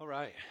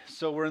right.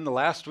 So we're in the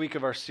last week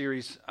of our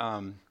series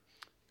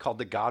called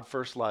The God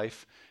First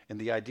Life. And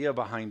the idea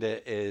behind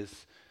it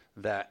is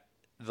that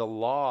the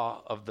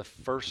law of the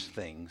first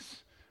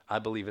things, I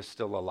believe, is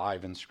still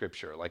alive in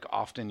Scripture. Like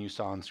often you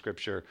saw in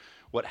Scripture,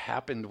 what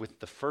happened with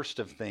the first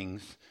of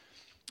things,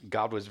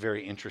 God was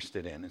very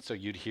interested in. And so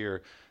you'd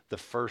hear the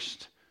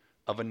first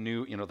of a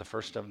new, the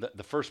first of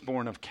the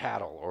firstborn of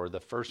cattle, or the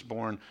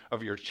firstborn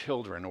of your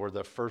children, or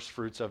the first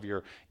fruits of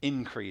your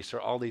increase, or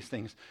all these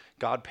things.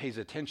 God pays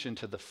attention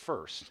to the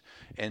first.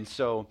 And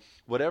so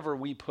whatever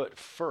we put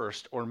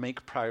first or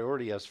make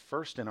priority as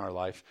first in our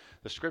life,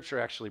 the Scripture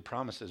actually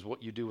promises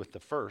what you do with the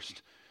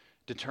first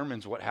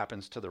determines what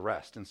happens to the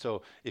rest. And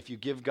so if you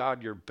give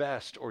God your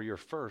best or your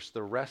first,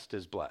 the rest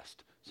is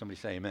blessed. Somebody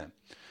say amen.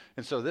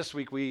 And so this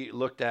week we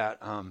looked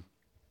at,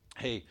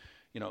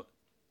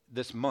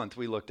 this month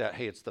we looked at,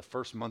 it's the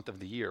first month of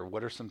the year.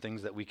 What are some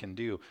things that we can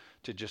do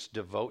to just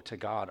devote to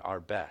God our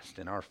best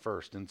and our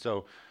first? And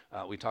so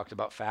we talked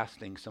about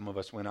fasting. Some of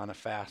us went on a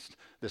fast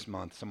this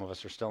month. Some of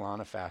us are still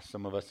on a fast.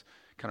 Some of us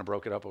kind of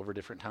broke it up over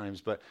different times.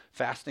 But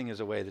fasting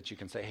is a way that you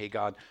can say, hey,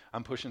 God,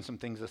 I'm pushing some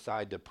things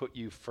aside to put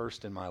you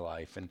first in my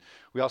life. And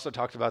we also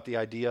talked about the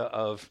idea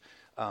of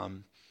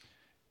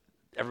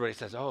everybody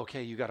says, oh,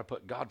 okay, you got to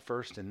put God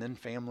first and then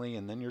family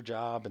and then your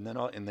job and then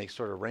all, and they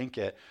sort of rank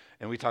it.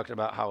 And we talked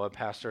about how a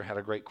pastor had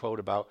a great quote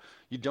about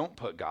you don't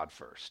put God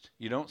first.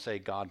 You don't say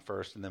God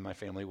first and then my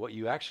family. What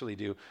you actually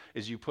do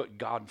is you put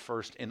God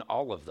first in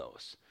all of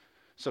those.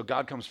 So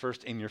God comes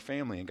first in your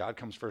family, and God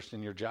comes first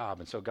in your job.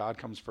 And so God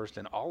comes first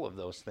in all of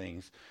those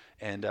things.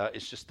 And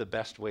it's just the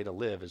best way to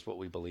live is what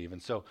we believe.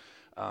 And so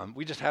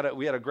we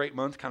had a great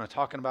month kind of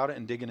talking about it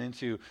and digging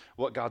into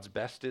what God's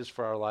best is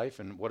for our life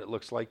and what it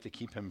looks like to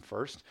keep him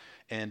first.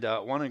 And I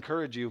want to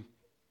encourage you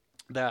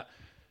that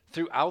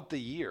throughout the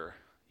year,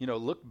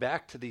 look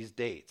back to these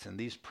dates and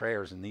these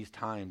prayers and these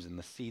times and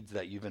the seeds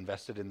that you've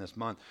invested in this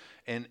month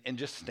and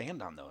just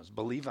stand on those,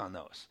 believe on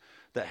those.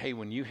 That, hey,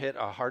 when you hit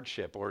a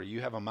hardship or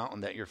you have a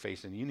mountain that you're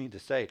facing, you need to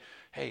say,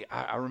 hey,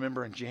 I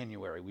remember in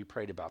January we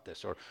prayed about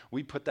this, or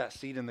we put that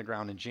seed in the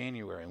ground in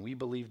January and we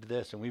believed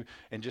this,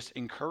 and just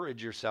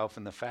encourage yourself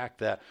in the fact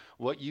that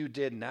what you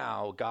did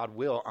now, God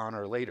will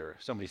honor later.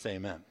 Somebody say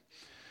amen.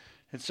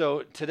 And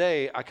so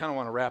today I kind of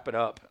want to wrap it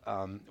up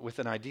with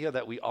an idea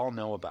that we all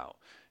know about.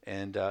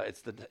 And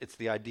it's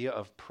the idea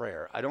of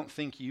prayer. I don't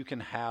think you can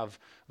have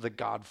the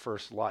God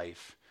first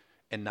life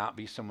and not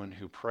be someone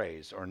who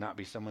prays, or not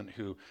be someone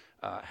who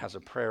has a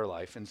prayer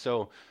life. And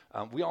so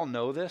we all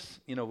know this.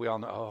 We all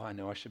know, oh, I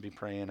know I should be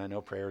praying. I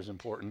know prayer is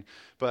important.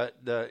 But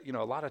a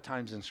lot of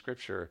times in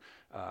Scripture,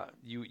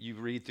 you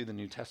read through the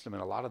New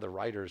Testament, a lot of the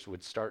writers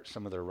would start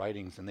some of their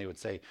writings and they would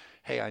say,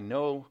 hey, I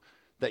know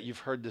that you've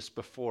heard this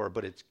before,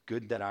 but it's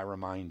good that I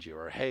remind you.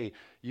 Or, hey,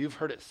 you've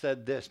heard it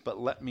said this, but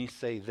let me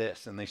say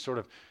this. And they sort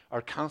of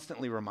are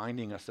constantly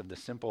reminding us of the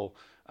simple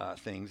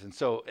things. And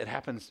so it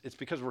happens, it's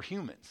because we're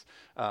humans.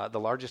 The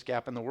largest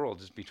gap in the world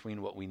is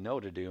between what we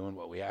know to do and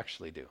what we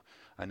actually do.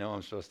 I know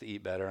I'm supposed to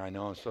eat better. I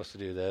know I'm supposed to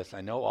do this.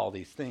 I know all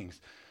these things.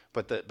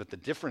 But the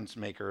difference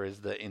maker is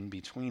the in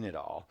between it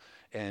all.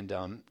 And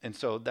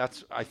so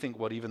that's, I think,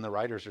 what even the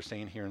writers are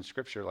saying here in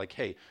Scripture. Like,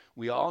 hey,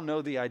 we all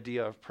know the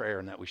idea of prayer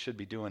and that we should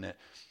be doing it.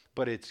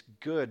 But it's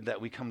good that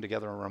we come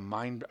together and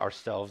remind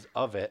ourselves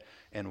of it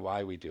and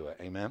why we do it.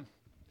 Amen?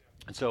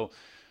 And so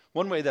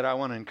one way that I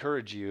want to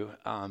encourage you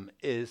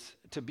is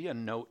to be a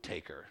note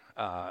taker.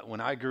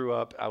 When I grew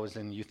up, I was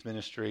in youth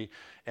ministry,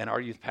 and our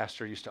youth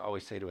pastor used to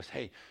always say to us,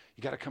 hey,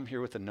 you got to come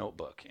here with a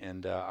notebook.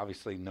 And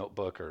obviously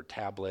notebook or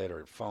tablet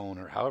or phone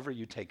or however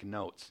you take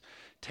notes.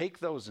 Take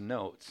those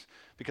notes,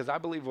 because I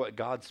believe what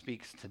God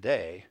speaks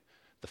today,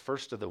 the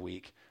first of the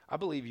week, I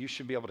believe you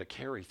should be able to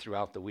carry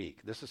throughout the week.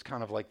 This is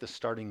kind of like the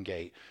starting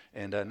gate,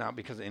 and not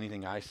because of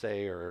anything I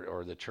say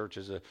or the church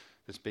is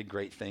this big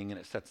great thing and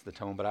it sets the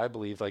tone, but I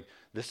believe like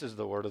this is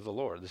the word of the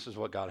Lord. This is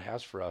what God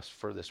has for us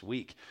for this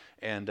week.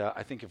 And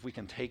I think if we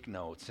can take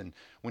notes, and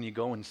when you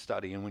go and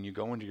study and when you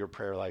go into your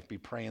prayer life, be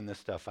praying this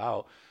stuff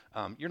out,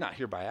 you're not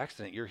here by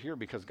accident. You're here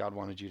because God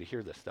wanted you to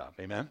hear this stuff.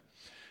 Amen?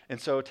 And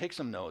so take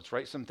some notes,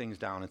 write some things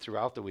down, and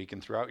throughout the week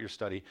and throughout your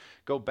study,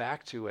 go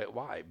back to it.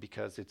 Why?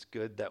 Because it's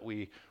good that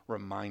we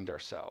remind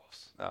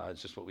ourselves.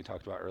 It's just what we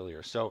talked about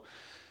earlier. So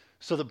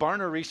the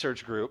Barna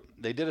Research Group,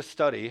 they did a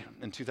study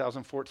in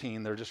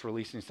 2014. They're just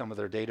releasing some of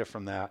their data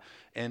from that.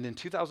 And in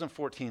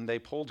 2014, they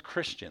polled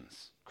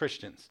Christians,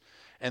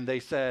 and they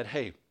said,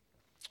 hey,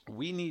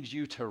 we need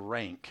you to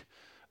rank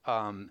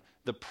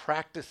the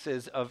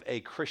practices of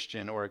a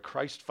Christian or a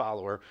Christ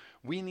follower.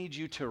 We need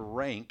you to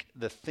rank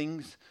the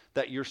things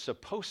that you're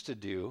supposed to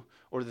do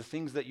or the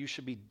things that you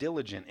should be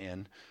diligent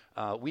in.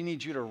 We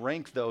need you to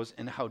rank those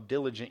and how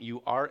diligent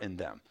you are in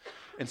them.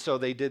 And so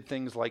they did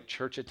things like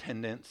church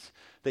attendance.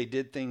 They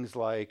did things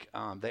like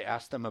they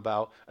asked them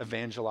about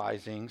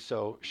evangelizing,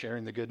 so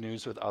sharing the good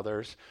news with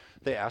others.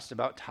 They asked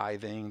about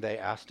tithing. They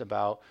asked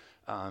about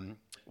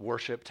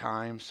worship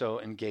time, so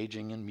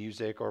engaging in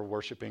music or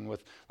worshiping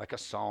with like a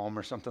psalm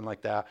or something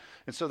like that.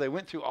 And so they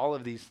went through all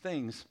of these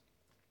things.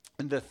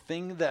 And the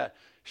thing that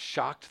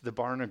shocked the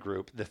Barna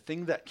Group, the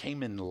thing that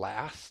came in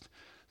last,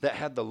 that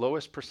had the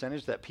lowest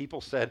percentage that people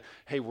said,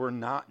 hey, we're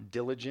not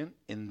diligent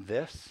in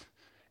this,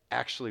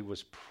 actually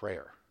was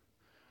prayer.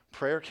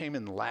 Prayer came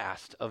in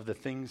last of the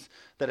things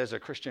that as a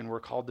Christian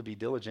we're called to be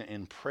diligent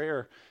in.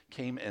 Prayer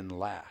came in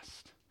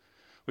last,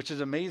 which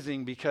is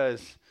amazing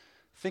because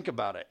think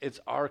about it. It's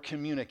our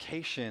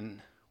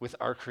communication with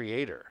our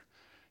Creator.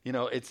 You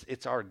know,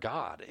 it's our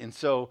God. And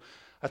so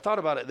I thought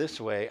about it this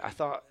way. I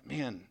thought,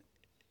 man,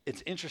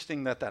 it's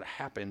interesting that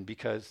happened,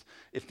 because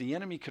if the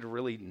enemy could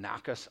really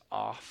knock us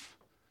off,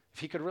 if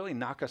he could really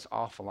knock us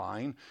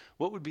offline,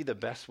 what would be the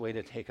best way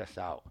to take us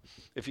out?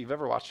 If you've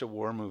ever watched a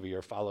war movie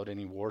or followed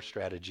any war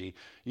strategy,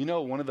 you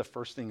know one of the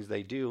first things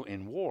they do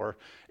in war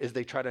is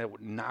they try to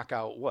knock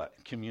out what?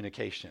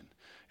 Communication.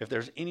 If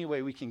there's any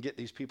way we can get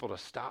these people to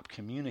stop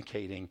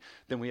communicating,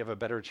 then we have a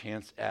better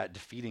chance at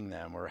defeating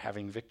them or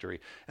having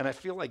victory. And I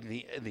feel like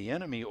the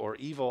enemy or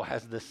evil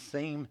has the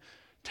same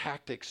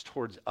tactics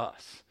towards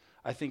us.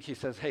 I think he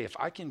says, hey, if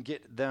I can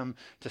get them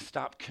to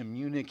stop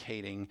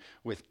communicating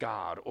with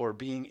God or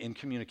being in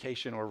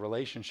communication or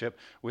relationship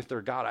with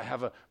their God, I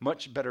have a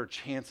much better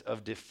chance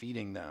of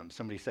defeating them.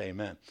 Somebody say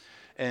amen.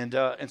 And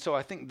so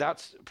I think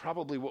that's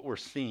probably what we're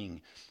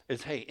seeing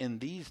is, hey, in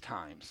these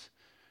times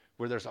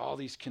where there's all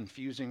these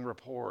confusing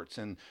reports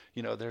and,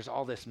 you know, there's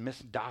all this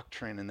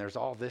misdoctrine and there's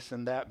all this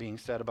and that being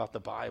said about the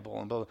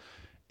Bible, and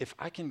if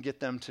I can get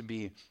them to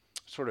be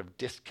sort of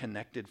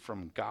disconnected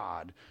from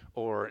God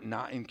or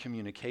not in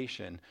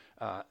communication,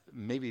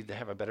 maybe they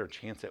have a better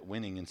chance at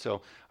winning. And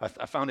so I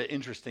found it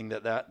interesting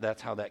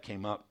that's how that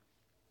came up.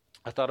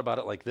 I thought about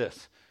it like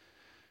this.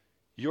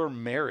 Your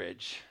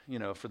marriage, you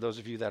know, for those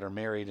of you that are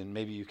married, and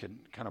maybe you could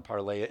kind of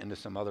parlay it into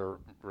some other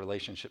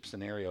relationship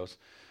scenarios,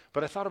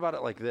 but I thought about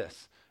it like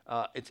this.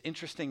 It's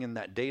interesting in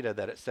that data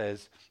that it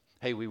says,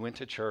 hey, we went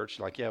to church.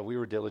 Like, yeah, we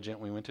were diligent.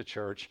 We went to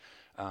church.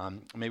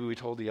 Maybe we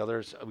told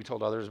others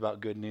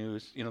about good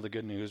news, you know, the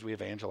good news. We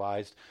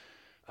evangelized.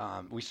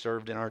 We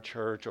served in our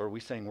church, or we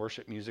sang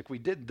worship music. We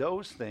did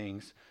those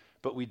things,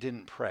 but we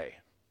didn't pray.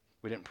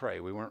 We didn't pray.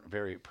 We weren't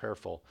very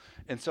prayerful.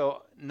 And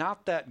so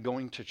not that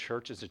going to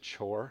church is a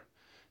chore,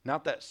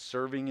 not that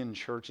serving in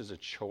church is a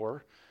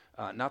chore,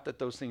 not that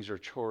those things are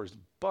chores,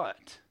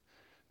 but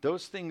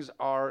those things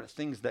are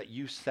things that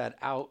you set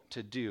out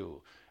to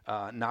do.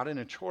 Not in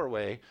a chore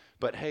way,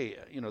 but hey,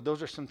 you know,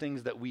 those are some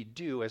things that we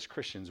do as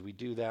Christians. We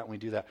do that and we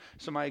do that.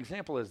 So my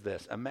example is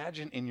this.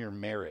 Imagine in your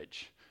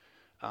marriage,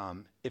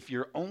 if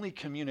your only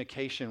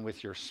communication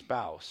with your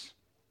spouse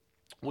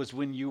was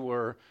when you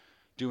were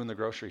doing the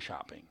grocery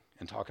shopping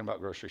and talking about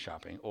grocery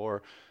shopping,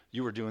 or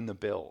you were doing the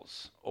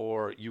bills,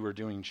 or you were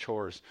doing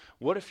chores.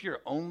 What if your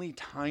only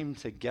time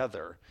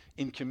together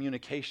in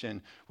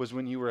communication was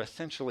when you were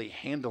essentially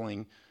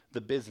handling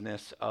the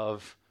business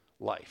of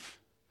life?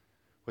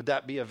 Would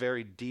that be a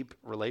very deep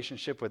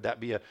relationship? Would that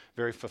be a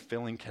very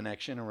fulfilling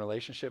connection and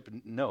relationship?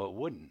 No, it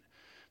wouldn't.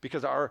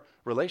 Because our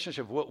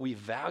relationship, what we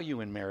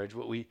value in marriage,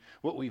 what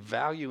we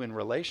value in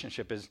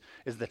relationship is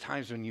the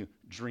times when you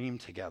dream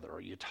together,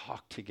 or you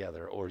talk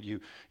together, or you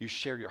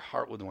share your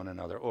heart with one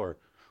another, or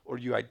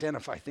you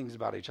identify things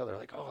about each other,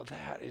 like, oh,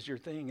 that is your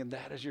thing, and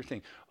that is your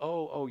thing.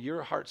 Oh,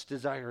 your heart's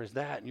desire is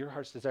that, and your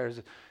heart's desire is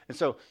that. And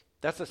so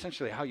that's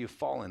essentially how you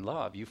fall in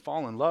love. You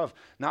fall in love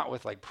not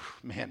with like,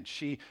 man,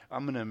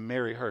 I'm going to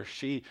marry her.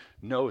 She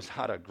knows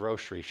how to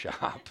grocery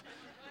shop.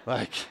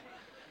 Like,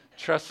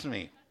 trust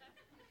me.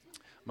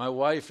 My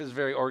wife is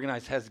very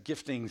organized, has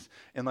giftings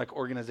in like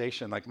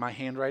organization. Like, my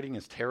handwriting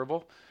is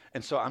terrible.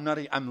 And so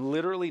I'm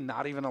literally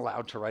not even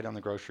allowed to write on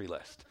the grocery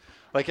list.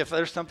 Like, if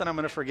there's something I'm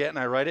going to forget and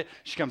I write it,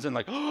 she comes in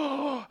like,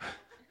 oh,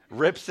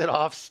 rips it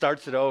off,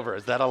 starts it over.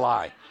 Is that a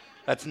lie?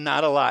 That's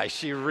not a lie.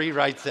 She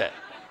rewrites it.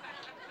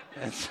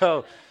 And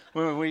so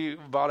when we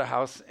bought a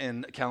house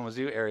in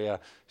Kalamazoo area,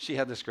 she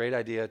had this great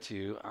idea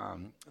to,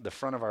 the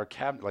front of our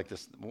cabinet, like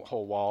this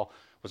whole wall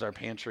was our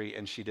pantry,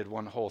 and she did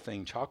one whole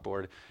thing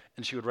chalkboard,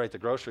 and she would write the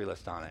grocery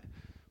list on it.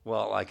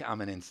 Well, like,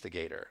 I'm an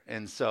instigator.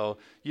 And so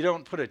you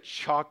don't put a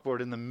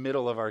chalkboard in the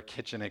middle of our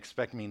kitchen and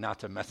expect me not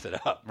to mess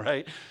it up,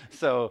 right?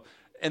 So,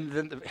 and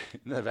then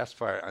the best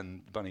part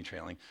on bunny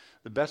trailing,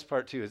 the best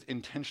part too is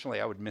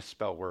intentionally I would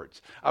misspell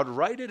words. I would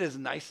write it as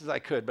nice as I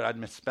could, but I'd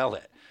misspell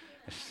it.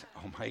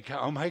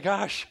 Oh my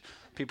gosh,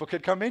 people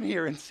could come in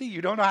here and see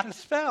you don't know how to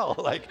spell.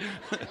 Like,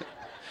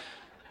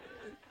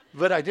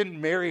 but I didn't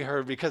marry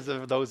her because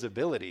of those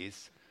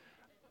abilities.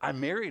 I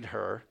married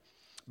her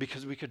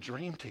because we could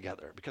dream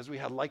together, because we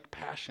had like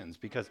passions,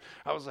 because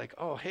I was like,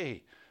 oh,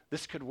 hey,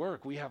 this could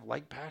work. We have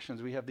like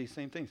passions. We have these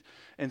same things.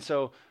 And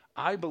so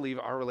I believe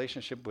our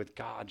relationship with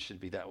God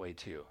should be that way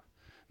too.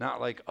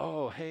 Not like,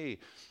 oh, hey,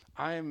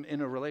 I'm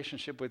in a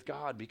relationship with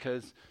God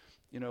because,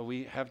 you know,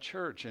 we have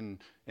church and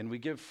we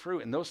give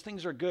fruit, and those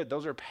things are good.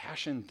 Those are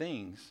passion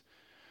things.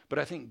 But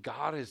I think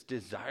God is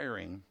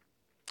desiring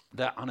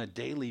that on a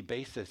daily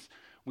basis,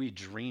 we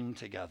dream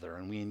together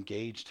and we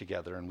engage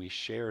together and we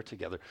share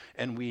together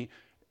and we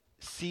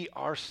see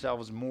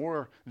ourselves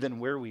more than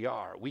where we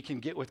are. We can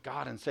get with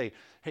God and say,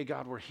 hey,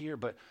 God, we're here,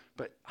 but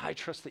I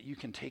trust that you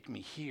can take me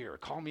here.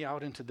 Call me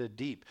out into the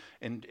deep,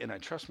 and I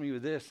trust me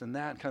with this and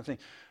that kind of thing.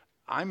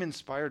 I'm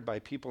inspired by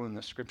people in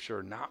the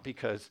scripture, not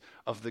because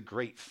of the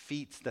great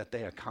feats that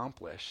they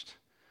accomplished.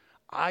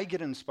 I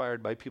get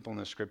inspired by people in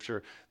the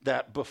scripture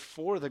that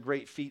before the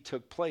great feat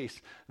took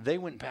place, they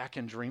went back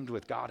and dreamed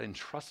with God and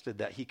trusted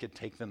that he could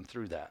take them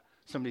through that.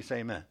 Somebody say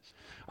amen.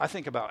 I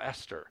think about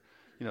Esther.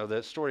 You know,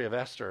 the story of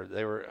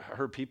Esther,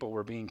 her people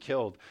were being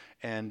killed,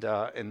 and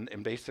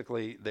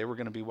basically they were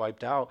going to be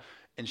wiped out.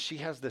 And she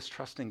has this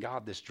trust in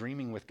God, this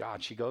dreaming with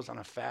God. She goes on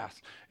a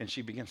fast, and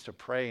she begins to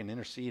pray and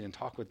intercede and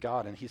talk with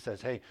God. And he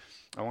says, hey,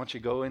 I want you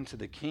to go into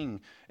the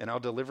king, and I'll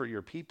deliver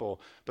your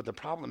people. But the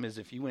problem is,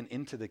 if you went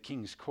into the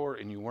king's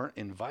court and you weren't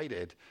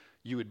invited,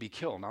 you would be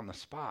killed on the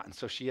spot. And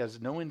so she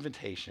has no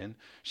invitation.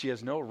 She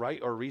has no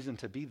right or reason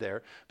to be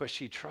there, but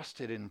she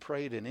trusted and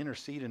prayed and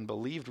interceded and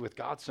believed with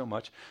God so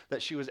much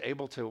that she was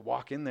able to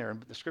walk in there.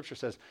 And the scripture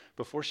says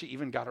before she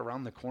even got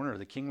around the corner,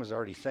 the king was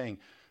already saying,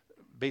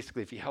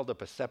 basically, if he held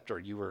up a scepter,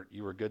 you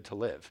were good to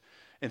live.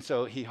 And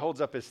so he holds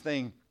up his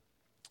thing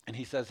and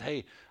he says,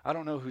 hey, I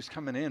don't know who's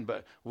coming in,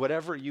 but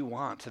whatever you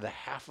want to the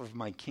half of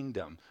my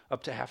kingdom,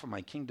 up to half of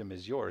my kingdom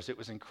is yours. It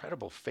was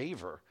incredible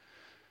favor.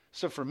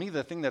 So for me,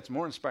 the thing that's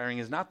more inspiring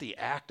is not the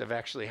act of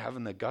actually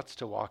having the guts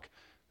to walk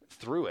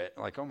through it,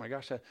 like, oh my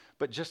gosh,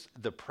 but just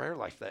the prayer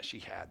life that she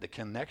had, the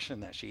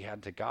connection that she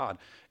had to God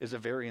is a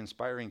very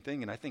inspiring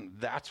thing. And I think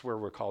that's where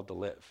we're called to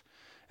live.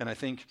 And I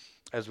think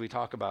as we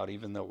talk about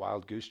even the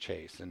wild goose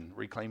chase and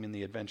reclaiming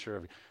the adventure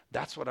of,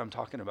 that's what I'm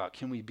talking about.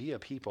 Can we be a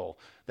people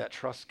that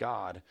trust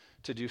God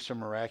to do some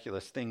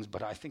miraculous things?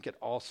 But I think it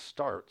all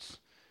starts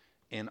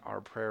in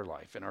our prayer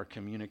life, in our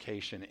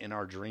communication, in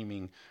our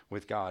dreaming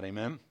with God.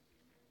 Amen?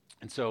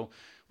 And so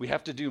we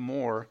have to do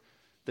more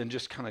than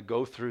just kind of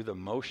go through the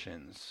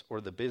motions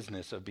or the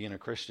business of being a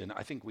Christian.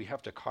 I think we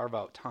have to carve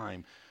out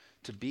time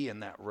to be in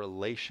that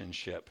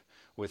relationship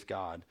with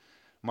God.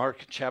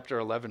 Mark chapter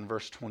 11,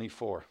 verse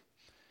 24.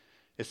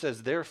 It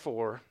says,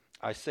 therefore,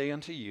 I say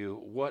unto you,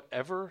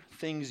 whatever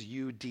things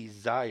you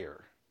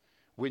desire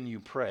when you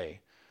pray,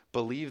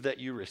 believe that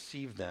you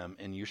receive them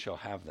and you shall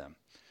have them.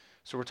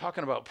 So we're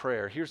talking about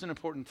prayer. Here's an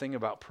important thing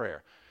about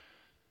prayer.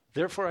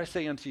 Therefore, I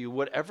say unto you,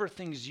 whatever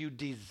things you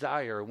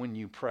desire when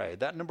you pray.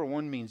 That number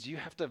one means you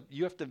have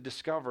to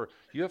discover,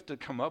 you have to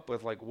come up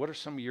with, like, what are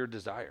some of your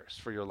desires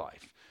for your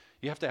life?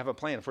 You have to have a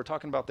plan. If we're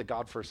talking about the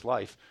God first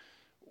life,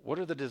 what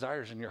are the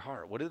desires in your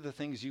heart? What are the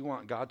things you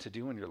want God to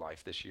do in your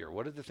life this year?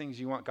 What are the things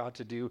you want God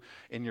to do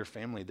in your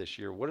family this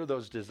year? What are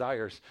those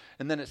desires?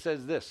 And then it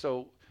says this,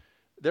 so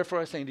therefore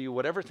I say to you,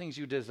 whatever things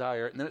you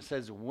desire, and then it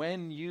says,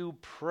 when you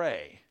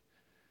pray,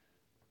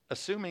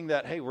 assuming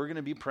that, hey, we're going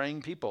to be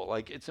praying people.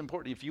 Like, it's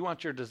important. If you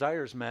want your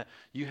desires met,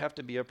 you have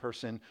to be a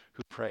person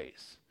who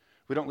prays.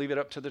 We don't leave it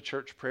up to the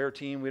church prayer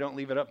team. We don't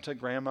leave it up to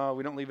grandma.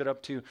 We don't leave it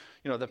up to,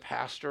 the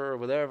pastor or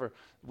whatever.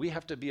 We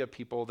have to be a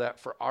people that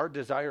for our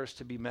desires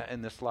to be met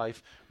in this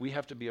life, we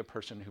have to be a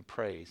person who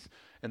prays.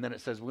 And then it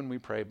says, when we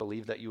pray,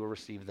 believe that you will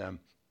receive them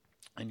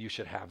and you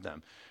should have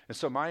them. And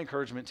so my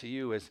encouragement to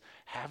you is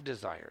have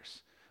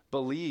desires.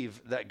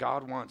 Believe that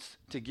God wants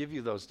to give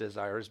you those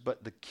desires,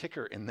 but the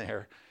kicker in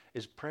there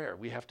is prayer.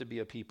 We have to be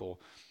a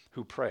people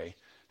who pray.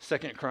 2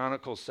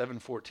 Chronicles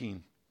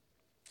 7:14.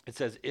 It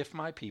says, if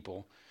my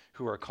people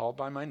who are called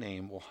by my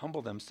name will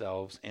humble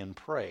themselves and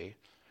pray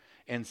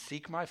and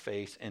seek my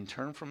face and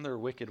turn from their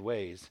wicked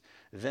ways,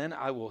 then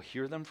I will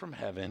hear them from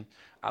heaven,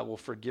 I will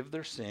forgive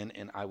their sin,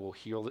 and I will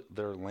heal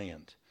their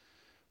land.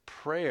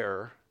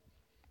 Prayer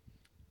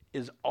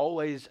is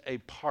always a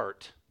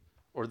part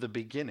or the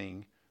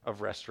beginning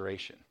of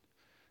restoration.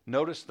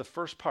 Notice the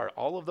first part,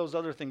 all of those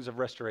other things of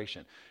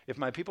restoration. If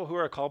my people who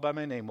are called by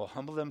my name will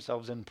humble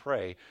themselves and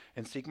pray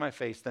and seek my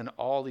face, then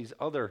all these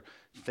other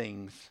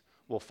things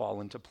will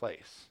fall into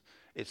place.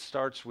 It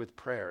starts with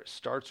prayer. It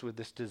starts with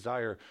this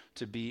desire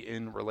to be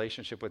in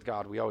relationship with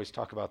God. We always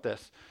talk about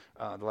this.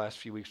 The last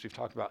few weeks we've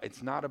talked about,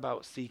 it's not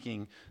about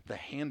seeking the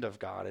hand of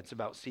God. It's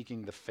about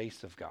seeking the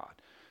face of God.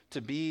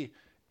 To be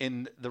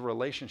in the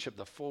relationship,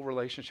 the full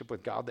relationship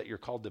with God that you're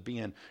called to be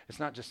in, it's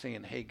not just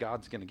saying, hey,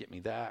 God's going to get me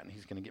that, and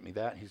he's going to get me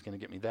that, and he's going to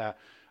get me that.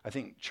 I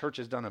think church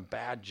has done a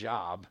bad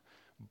job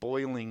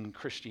boiling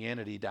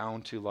Christianity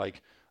down to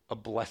like a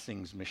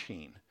blessings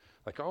machine.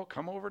 Like, oh,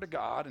 come over to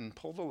God and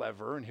pull the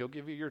lever, and he'll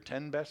give you your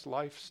 10 best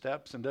life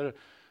steps. And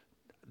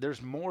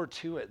there's more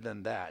to it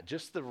than that.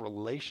 Just the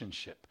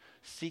relationship,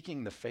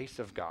 seeking the face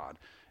of God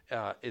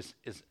is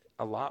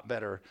a lot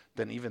better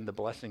than even the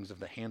blessings of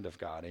the hand of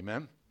God.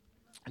 Amen?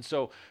 And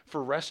so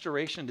for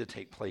restoration to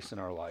take place in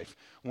our life,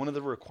 one of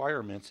the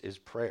requirements is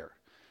prayer.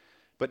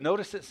 But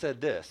notice it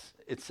said this.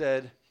 It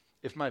said,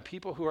 if my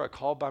people who are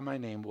called by my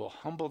name will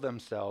humble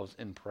themselves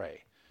and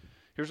pray.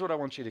 Here's what I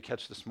want you to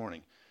catch this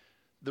morning.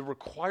 The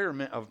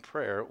requirement of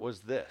prayer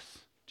was this.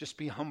 Just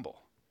be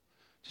humble.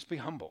 Just be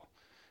humble.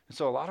 And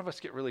so a lot of us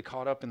get really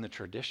caught up in the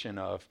tradition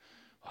of,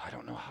 oh, I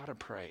don't know how to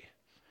pray.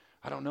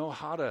 I don't know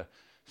how to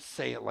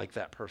say it like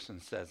that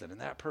person says it.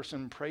 And that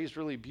person prays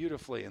really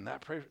beautifully. And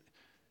that prayer.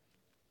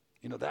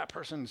 that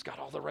person's got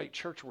all the right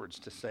church words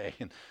to say,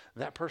 and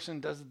that person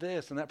does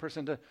this, and that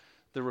person does.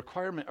 The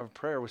requirement of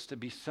prayer was to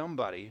be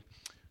somebody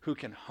who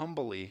can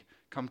humbly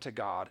come to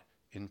God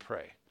and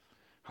pray.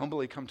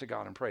 Humbly come to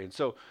God and pray. And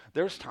so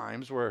there's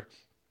times where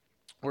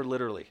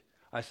literally,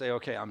 I say,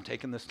 okay, I'm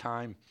taking this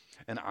time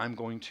and I'm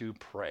going to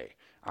pray.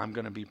 I'm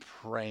going to be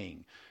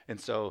praying. And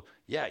so,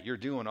 yeah, you're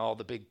doing all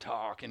the big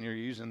talk and you're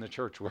using the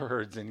church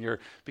words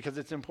because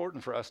it's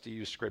important for us to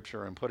use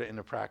scripture and put it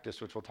into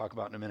practice, which we'll talk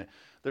about in a minute.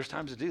 There's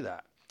times to do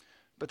that.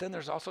 But then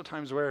there's also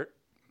times where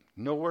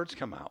no words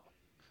come out.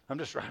 I'm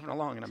just driving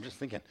along and I'm just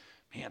thinking,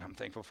 man, I'm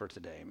thankful for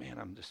today. Man,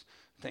 I'm just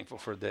thankful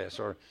for this.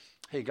 Or,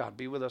 hey, God,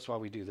 be with us while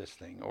we do this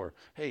thing. Or,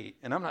 hey,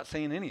 and I'm not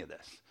saying any of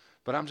this,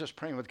 but I'm just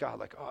praying with God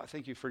like, oh, I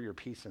thank you for your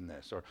peace in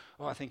this. Or,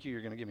 oh, I thank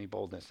you're going to give me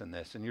boldness in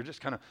this. And you're just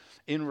kind of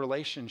in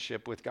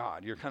relationship with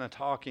God. You're kind of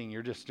talking.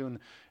 You're just doing.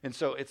 And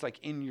so it's like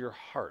in your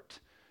heart,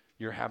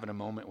 you're having a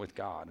moment with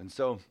God. And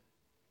so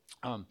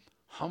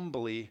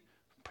humbly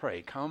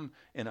pray. Come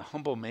in a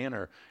humble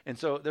manner. And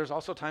so there's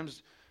also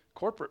times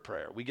corporate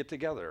prayer. We get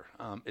together.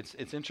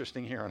 It's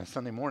interesting here on a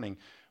Sunday morning.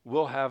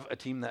 We'll have a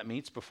team that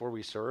meets before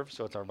we serve.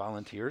 So it's our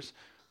volunteers.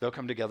 They'll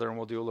come together and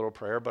we'll do a little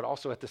prayer. But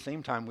also at the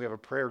same time, we have a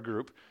prayer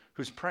group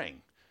who's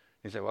praying.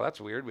 You say, well, that's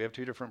weird. We have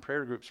two different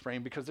prayer groups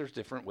praying because there's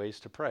different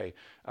ways to pray.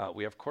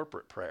 We have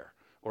corporate prayer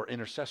or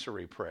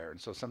intercessory prayer. And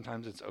so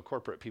sometimes it's a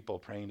corporate people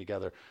praying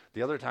together.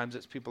 The other times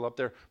it's people up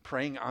there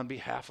praying on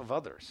behalf of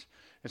others.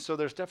 And so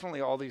there's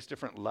definitely all these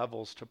different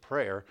levels to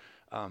prayer.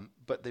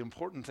 But the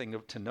important thing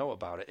to know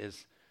about it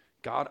is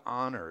God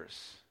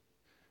honors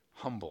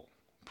humble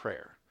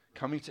prayer,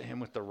 coming to him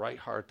with the right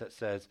heart that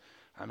says,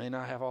 I may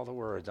not have all the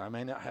words, I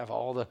may not have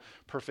all the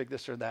perfect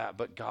this or that,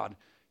 but God,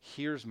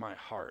 here's my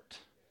heart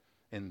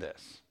in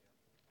this.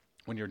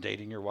 When you're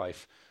dating your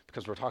wife,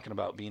 because we're talking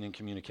about being in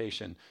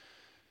communication,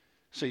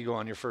 so you go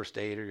on your first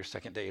date or your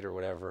second date or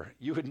whatever,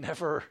 you would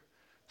never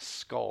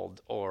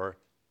scold or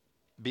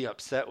be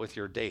upset with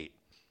your date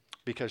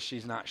because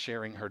she's not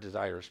sharing her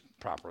desires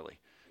properly.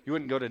 You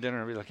wouldn't go to dinner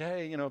and be like,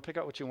 hey, pick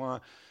out what you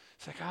want.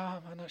 It's like,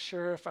 oh, I'm not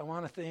sure if I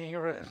want a thing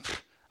or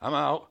I'm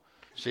out.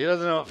 She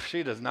doesn't know.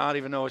 She does not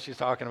even know what she's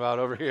talking about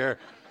over here.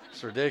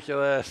 It's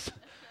ridiculous.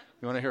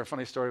 You want to hear a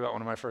funny story about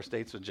one of my first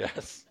dates with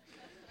Jess?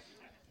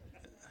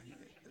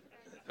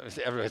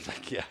 Everybody's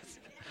like, yes.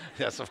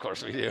 Yes, of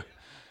course we do.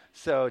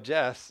 So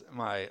Jess,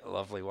 my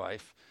lovely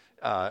wife,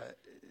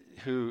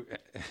 who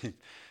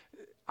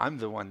I'm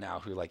the one now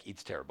who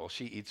eats terrible.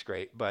 She eats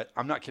great, but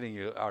I'm not kidding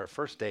you.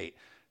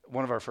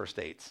 One of our first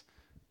dates,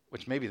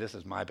 which maybe this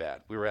is my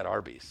bad. We were at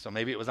Arby's, so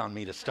maybe it was on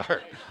me to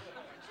start.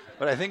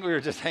 But I think we were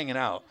just hanging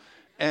out.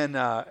 And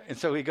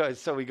so we go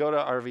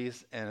to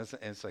Arby's, and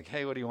it's like,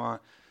 hey, what do you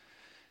want?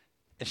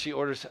 And she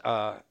orders,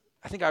 I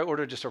think I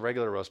ordered just a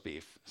regular roast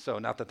beef. So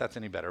not that that's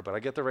any better, but I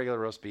get the regular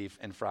roast beef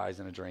and fries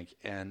and a drink.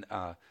 And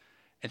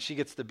she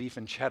gets the beef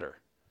and cheddar.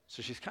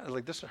 So she's kind of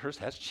like, hers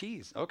has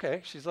cheese.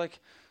 Okay. She's like,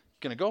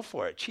 gonna go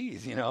for it.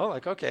 Cheese,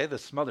 okay, the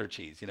smothered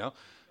cheese,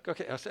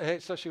 Okay. I say, hey,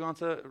 so she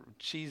wants a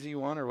cheesy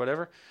one or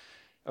whatever.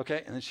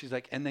 Okay. And then she's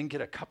like, and then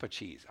get a cup of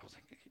cheese. I was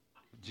like,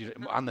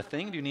 on the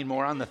thing? Do you need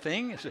more on the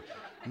thing? Said,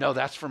 no,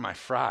 that's for my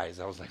fries.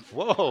 I was like,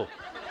 whoa,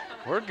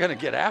 we're going to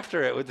get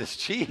after it with this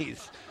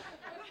cheese.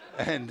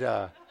 And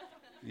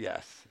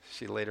yes,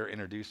 she later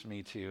introduced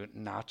me to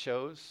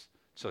nachos,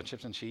 so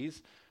chips and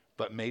cheese,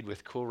 but made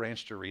with Cool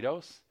Ranch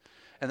Doritos.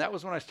 And that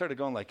was when I started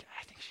going I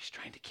think she's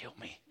trying to kill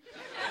me.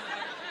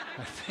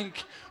 I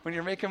think when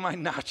you're making my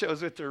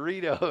nachos with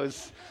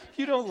Doritos,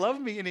 you don't love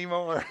me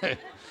anymore.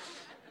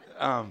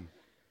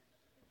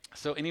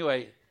 So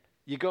anyway,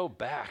 you go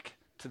back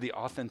to the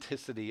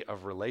authenticity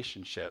of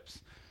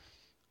relationships.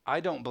 I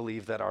don't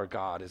believe that our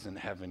God is in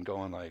heaven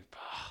going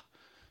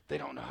they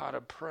don't know how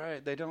to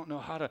pray. They don't know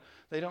how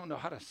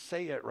to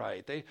say it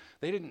right. They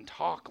didn't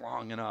talk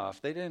long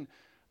enough.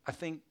 I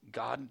think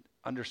God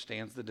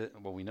understands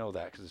we know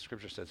that because the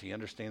scripture says he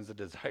understands the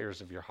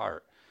desires of your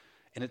heart.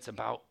 And it's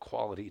about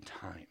quality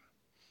time.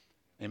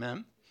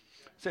 Amen?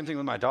 Same thing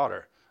with my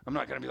daughter. I'm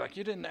not going to be like,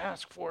 you didn't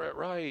ask for it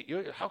right.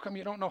 How come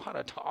you don't know how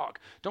to talk?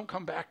 Don't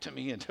come back to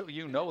me until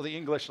you know the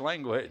English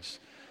language.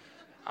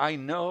 I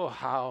know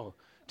how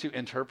to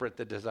interpret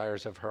the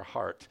desires of her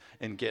heart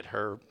and get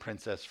her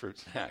princess fruit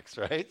snacks,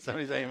 right?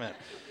 Somebody say amen.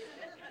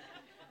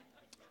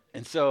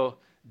 And so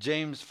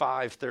James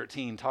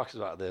 5:13 talks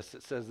about this.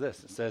 It says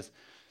this. It says,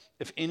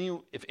 if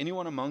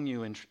anyone among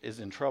you is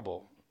in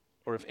trouble,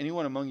 or if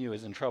anyone among you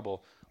is in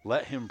trouble,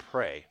 let him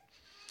pray.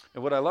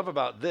 And what I love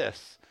about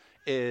this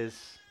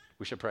is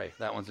we should pray.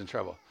 That one's in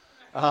trouble.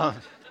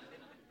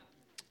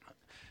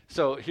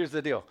 So here's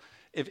the deal.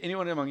 If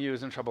anyone among you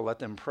is in trouble, let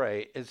them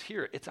pray.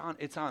 It's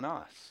on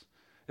us.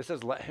 It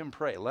says, let him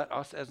pray. Let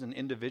us as an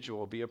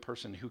individual be a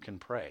person who can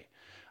pray.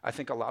 I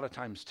think a lot of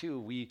times too,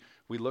 we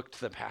look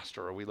to the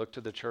pastor or we look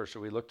to the church or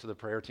we look to the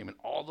prayer team, and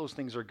all those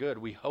things are good.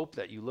 We hope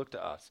that you look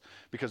to us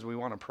because we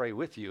want to pray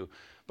with you.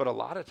 But a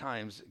lot of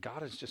times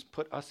God has just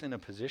put us in a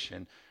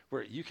position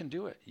where you can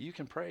do it. You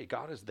can pray.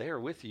 God is there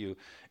with you.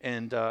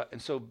 And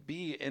so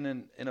be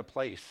in a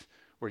place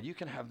where you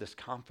can have this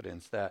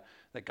confidence that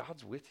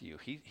God's with you.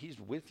 He's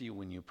with you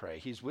when you pray.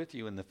 He's with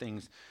you in the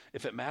things.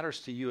 If it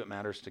matters to you, it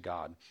matters to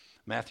God.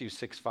 Matthew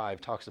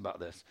 6:5 talks about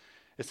this.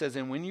 It says,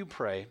 "And when you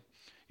pray,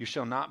 you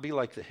shall not be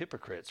like the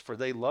hypocrites, for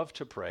they love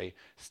to pray,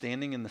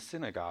 standing in the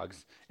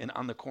synagogues and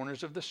on the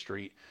corners of the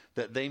street,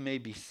 that they may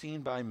be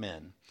seen by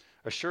men.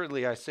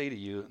 Assuredly, I say to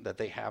you that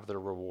they have their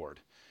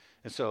reward."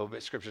 And so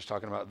Scripture's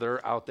talking about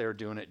they're out there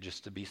doing it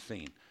just to be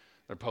seen.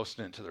 They're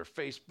posting it to their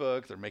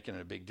Facebook. They're making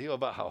a big deal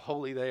about how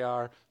holy they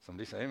are.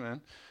 Somebody say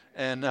amen.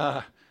 And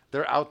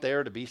they're out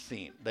there to be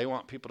seen. They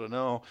want people to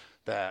know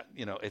that,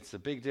 it's a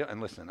big deal.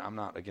 And listen, I'm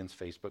not against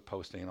Facebook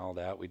posting and all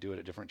that. We do it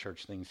at different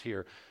church things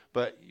here.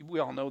 But we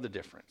all know the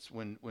difference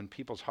when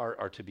people's heart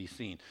are to be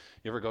seen.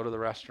 You ever go to the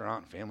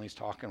restaurant, family's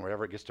talking,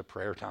 wherever it gets to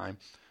prayer time,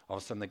 all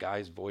of a sudden the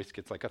guy's voice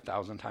gets like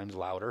 1,000 times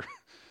louder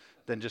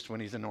than just when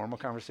he's in normal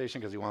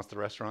conversation because he wants the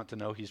restaurant to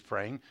know he's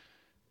praying.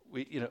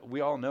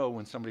 We all know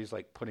when somebody's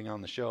like putting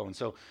on the show. And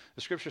so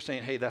the Scripture's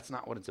saying, hey, that's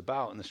not what it's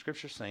about. And the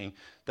Scripture's saying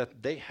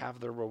that they have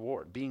their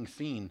reward. Being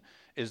seen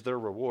is their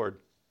reward.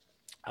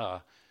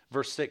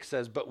 Verse 6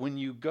 says, but when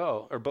you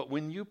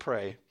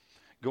pray,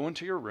 go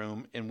into your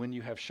room, and when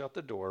you have shut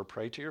the door,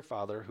 pray to your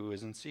Father who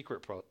is in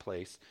secret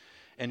place,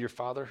 and your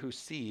Father who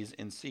sees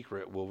in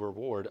secret will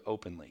reward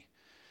openly.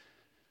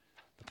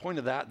 The point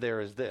of that there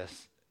is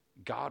this: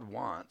 God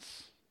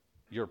wants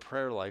your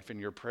prayer life and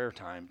your prayer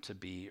time to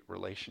be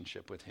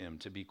relationship with him,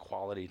 to be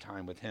quality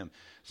time with him.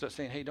 So it's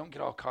saying, hey, don't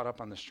get all caught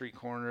up on the street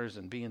corners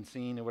and being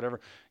seen or whatever.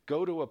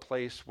 Go to a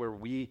place where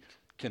we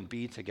can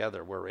be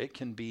together, where it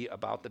can be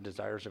about the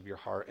desires of your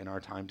heart and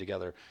our time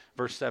together.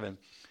 Verse 7,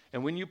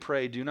 and when you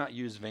pray, do not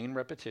use vain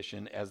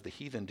repetition as the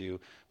heathen do,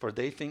 for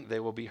they think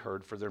they will be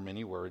heard for their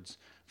many words.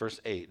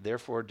 Verse 8,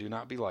 therefore do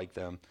not be like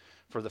them,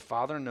 for the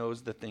Father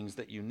knows the things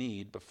that you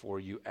need before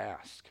you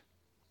ask.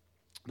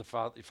 The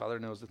Father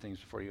knows the things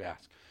before you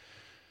ask.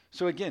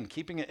 So again,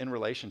 keeping it in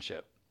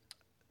relationship,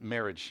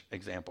 marriage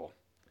example.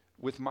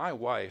 With my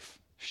wife,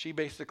 she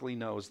basically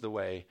knows the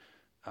way,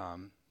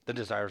 the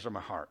desires of my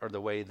heart, or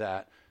the way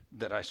that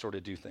I sort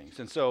of do things.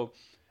 And so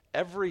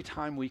every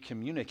time we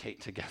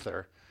communicate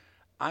together,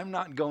 I'm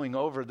not going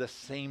over the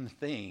same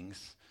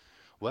things.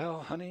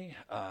 Well, honey,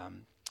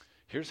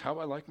 here's how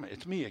I like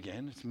it's me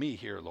again. It's me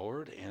here,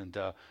 Lord. And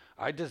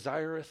I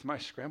desireth my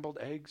scrambled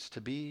eggs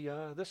to be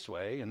this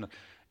way. And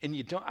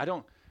I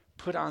don't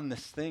put on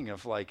this thing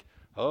of like,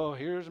 oh,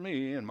 here's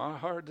me and my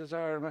heart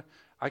desire.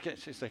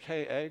 She's like,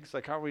 hey, eggs,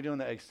 like, how are we doing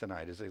the eggs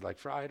tonight? Is it like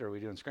fried, or are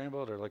we doing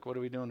scrambled, or like, what are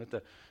we doing with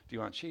do you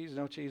want cheese?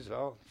 No cheese?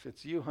 Well, if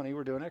it's you, honey,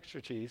 we're doing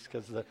extra cheese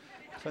because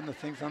putting the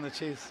things on the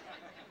cheese.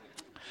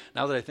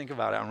 Now that I think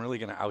about it, I'm really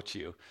going to out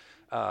you.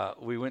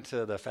 We went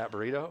to the Fat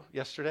Burrito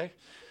yesterday,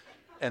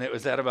 and it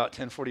was at about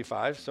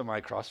 10:45. So my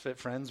CrossFit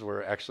friends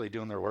were actually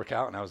doing their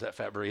workout, and I was at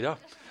Fat Burrito.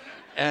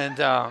 And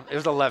it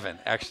was 11,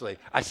 actually.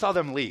 I saw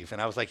them leave,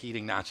 and I was like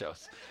eating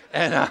nachos.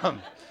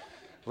 And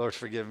Lord,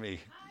 forgive me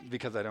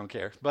because I don't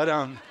care.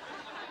 But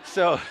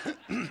so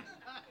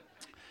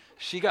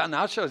she got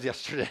nachos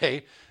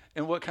yesterday,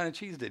 and what kind of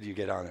cheese did you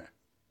get on it?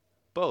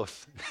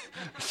 Both.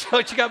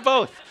 So she got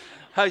both.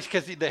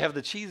 Because they have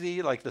the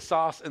cheesy, like the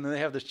sauce, and then they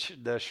have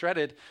the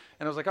shredded.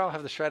 And I was like, oh, I'll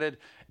have the shredded.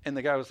 And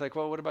the guy was like,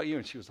 well, what about you?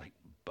 And she was like,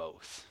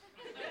 both.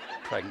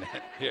 Pregnant.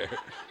 Here,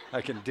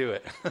 I can do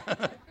it.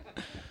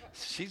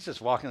 She's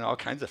just walking in all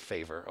kinds of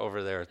favor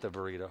over there at the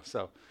burrito.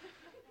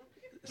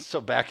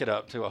 So back it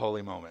up to a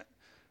holy moment.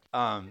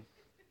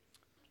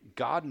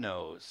 God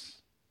knows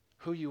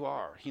who you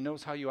are. He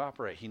knows how you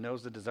operate. He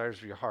knows the desires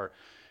of your heart.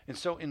 And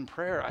so in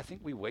prayer, I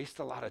think we waste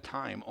a lot of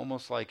time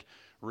almost like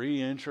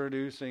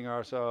reintroducing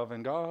ourselves,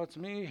 and God, it's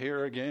me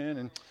here again.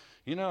 And,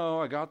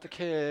 I got the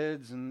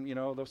kids, and,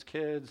 those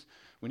kids,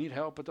 we need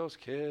help with those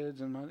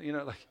kids. And,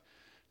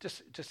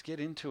 just get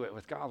into it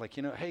with God. Like,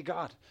 hey,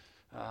 God,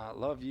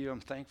 love you. I'm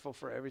thankful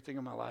for everything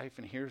in my life,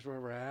 and here's where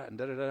we're at, and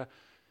da-da-da.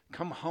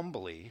 Come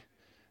humbly,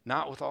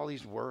 not with all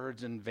these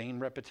words and vain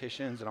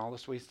repetitions and all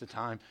this waste of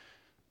time.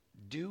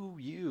 Do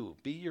you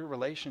be your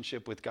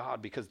relationship with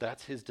God, because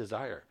that's his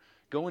desire.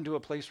 Go into a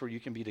place where you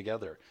can be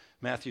together.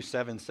 Matthew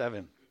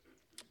 7:7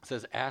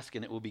 says, ask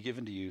and it will be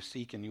given to you.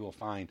 Seek and you will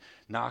find.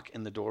 Knock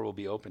and the door will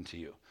be open to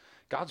you.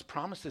 God's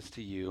promises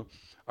to you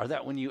are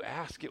that when you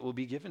ask, it will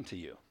be given to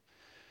you.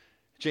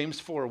 James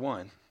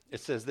 4:1, it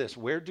says this: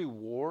 where do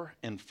war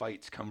and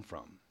fights come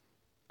from?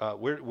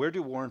 Where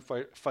do war and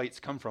fights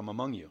come from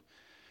among you?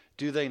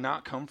 Do they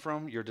not come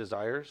from your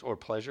desires or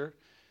pleasure?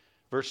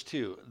 Verse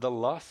 2,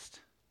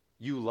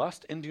 you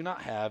lust and do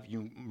not have,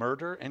 you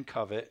murder and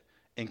covet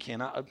and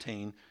cannot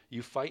obtain,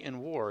 you fight in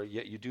war,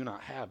 yet you do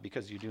not have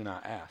because you do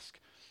not ask.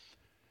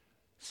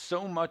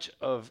 So much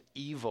of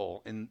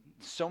evil in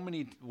so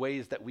many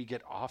ways that we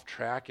get off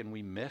track and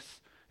we miss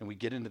and we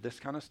get into this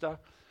kind of stuff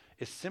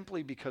is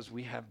simply because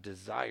we have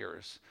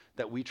desires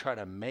that we try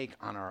to make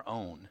on our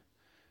own.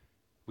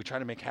 we try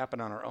to make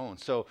happen on our own.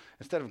 So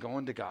instead of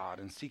going to God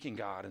and seeking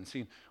God and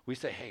seeing, we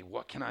say, hey,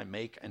 what can I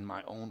make in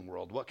my own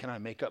world? What can I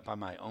make up by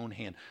my own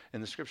hand?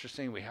 And the scripture's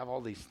saying we have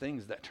all these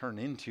things that turn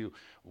into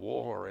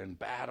war and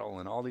battle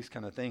and all these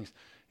kind of things.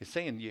 It's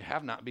saying you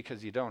have not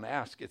because you don't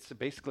ask. It's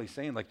basically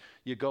saying like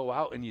you go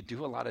out and you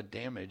do a lot of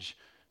damage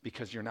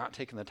because you're not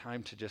taking the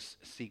time to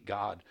just seek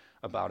God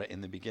about it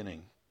in the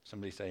beginning.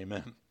 Somebody say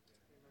amen.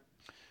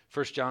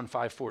 1 John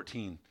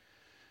 5:14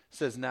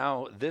 says,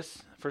 now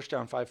this, 1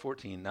 John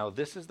 5:14, now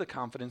this is the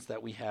confidence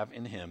that we have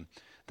in him,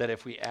 that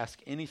if we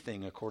ask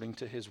anything according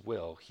to his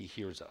will, he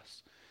hears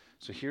us.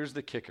 So here's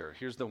the kicker.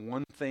 Here's the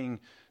one thing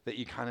that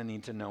you kind of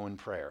need to know in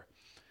prayer,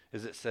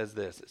 is it says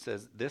this. It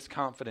says, this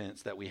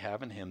confidence that we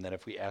have in him, that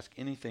if we ask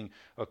anything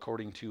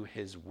according to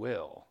his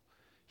will,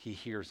 he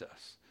hears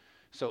us.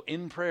 So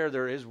in prayer,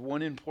 there is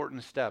one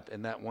important step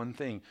in that one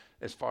thing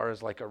as far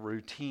as like a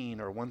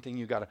routine or one thing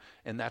you got to,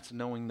 and that's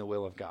knowing the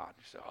will of God.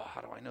 You say, oh,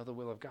 how do I know the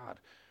will of God?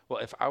 Well,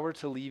 if I were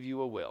to leave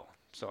you a will,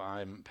 so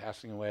I'm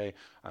passing away,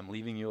 I'm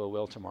leaving you a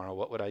will tomorrow,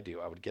 what would I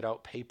do? I would get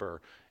out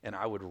paper and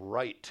I would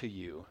write to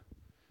you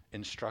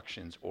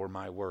instructions or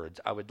my words.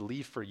 I would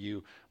leave for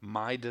you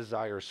my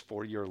desires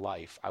for your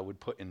life. I would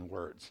put in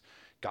words.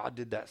 God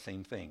did that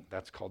same thing.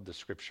 That's called the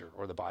scripture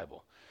or the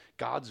Bible.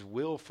 God's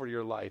will for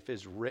your life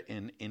is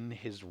written in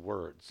his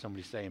word.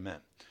 Somebody say amen.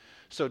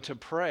 So to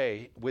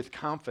pray with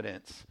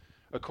confidence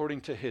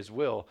according to his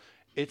will,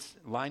 it's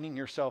lining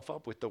yourself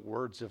up with the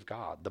words of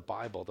God, the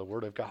Bible, the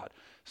word of God.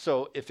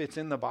 So if it's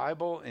in the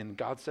Bible and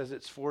God says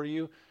it's for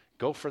you,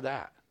 go for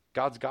that.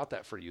 God's got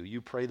that for you.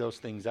 You pray those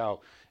things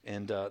out.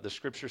 And the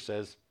scripture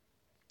says,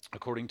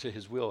 according to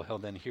his will, he'll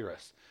then hear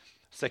us.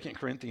 2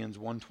 Corinthians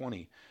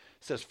 1:20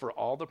 says, for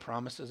all the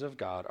promises of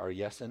God are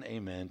yes and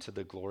amen to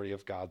the glory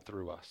of God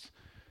through us.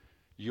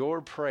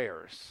 Your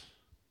prayers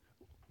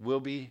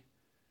will be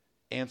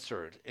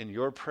answered, and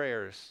your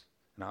prayers,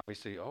 and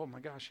obviously, oh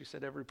my gosh, you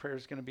said every prayer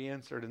is going to be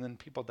answered, and then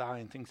people die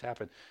and things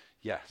happen.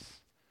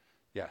 Yes,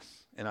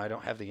 and I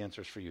don't have the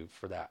answers for you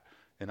for that,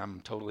 and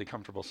I'm totally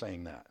comfortable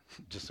saying that,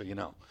 just so you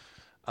know.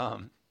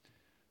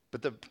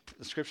 But the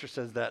scripture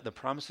says that the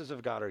promises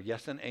of God are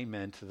yes and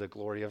amen to the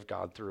glory of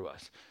God through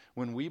us.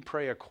 When we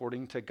pray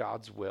according to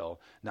God's will,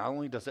 not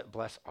only does it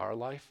bless our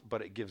life,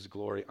 but it gives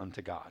glory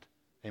unto God.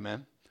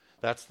 Amen?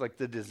 That's like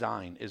the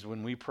design, is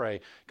when we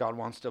pray, God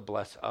wants to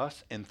bless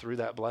us, and through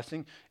that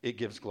blessing, it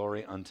gives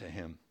glory unto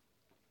him.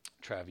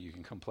 Travi, you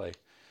can come play.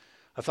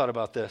 I thought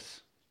about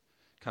this,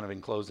 kind of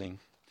in closing.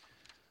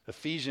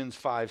 Ephesians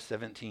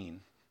 5:17.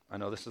 I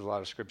know this is a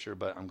lot of scripture,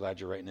 but I'm glad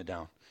you're writing it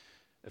down.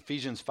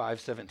 Ephesians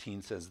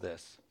 5:17 says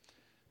this,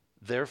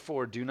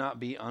 therefore do not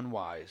be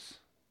unwise,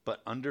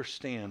 but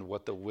understand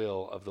what the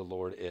will of the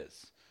Lord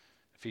is.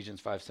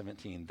 Ephesians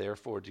 5:17,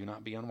 therefore do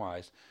not be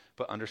unwise,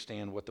 but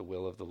understand what the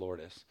will of the Lord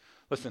is.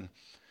 Listen,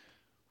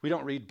 we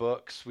don't read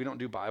books, we don't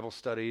do Bible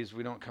studies,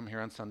 we don't come here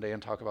on Sunday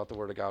and talk about the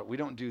Word of God. We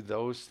don't do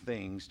those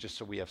things just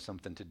so we have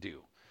something to do.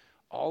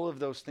 All of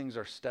those things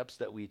are steps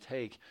that we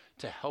take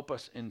to help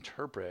us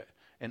interpret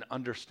and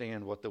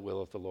understand what the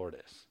will of the Lord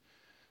is.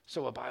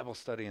 So a Bible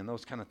study and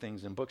those kind of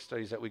things and book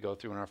studies that we go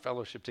through in our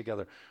fellowship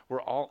together,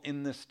 we're all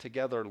in this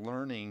together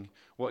learning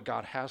what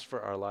God has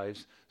for our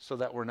lives so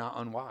that we're not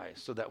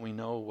unwise, so that we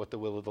know what the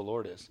will of the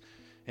Lord is.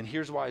 And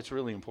here's why it's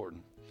really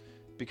important.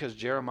 Because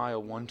Jeremiah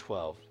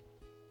 1:12,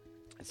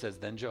 it says,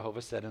 then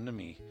Jehovah said unto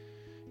me,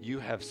 you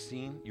have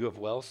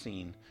well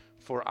seen,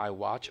 for I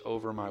watch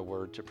over my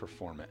word to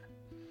perform it.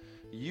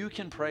 You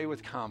can pray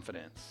with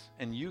confidence,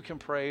 and you can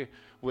pray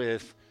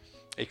with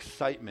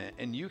excitement,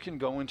 and you can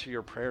go into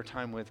your prayer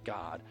time with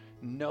God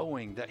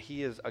knowing that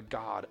he is a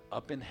God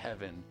up in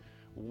heaven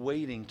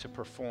waiting to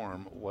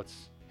perform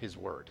what's his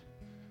word.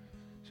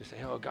 So you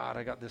say, oh God,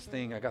 I got this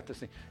thing,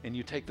 and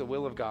you take the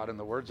will of God and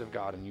the words of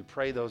God and you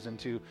pray those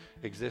into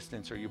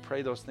existence, or you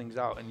pray those things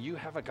out, and you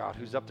have a God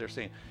who's up there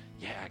saying,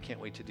 yeah, I can't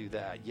wait to do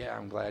that. Yeah,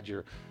 I'm glad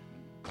you're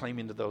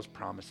claiming to those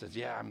promises.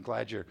 Yeah, I'm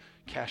glad you're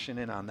cashing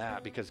in on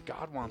that, because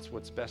God wants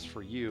what's best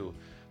for you,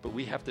 but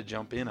we have to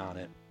jump in on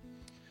it.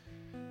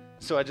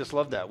 So I just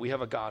love that. We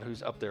have a God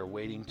who's up there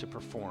waiting to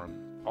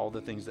perform all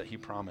the things that he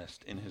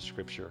promised in his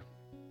scripture.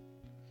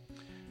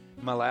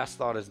 My last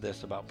thought is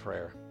this about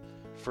prayer.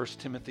 1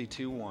 Timothy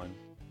 2:1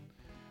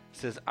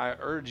 says, I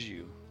urge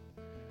you,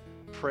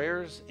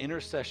 prayers,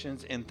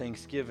 intercessions, and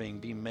thanksgiving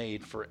be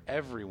made for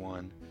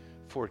everyone,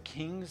 for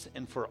kings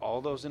and for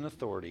all those in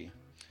authority,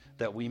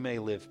 that we may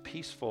live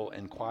peaceful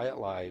and quiet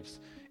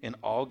lives in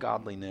all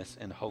godliness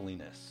and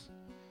holiness.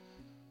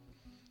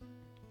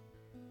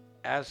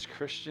 As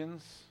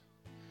Christians,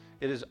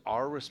 it is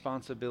our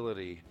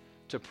responsibility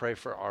to pray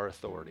for our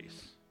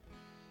authorities.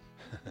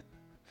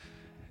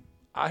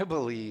 I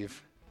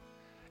believe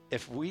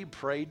if we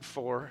prayed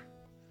for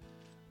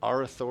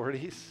our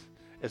authorities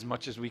as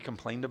much as we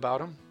complained about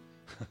them,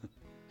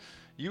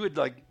 you would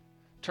like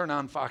turn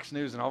on Fox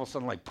News and all of a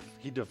sudden like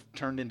he'd have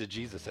turned into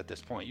Jesus at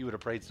this point. You would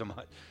have prayed so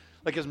much.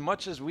 As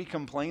much as we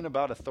complain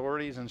about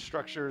authorities and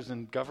structures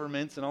and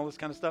governments and all this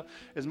kind of stuff,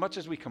 as much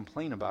as we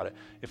complain about it,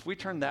 if we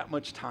turn that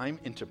much time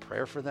into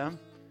prayer for them,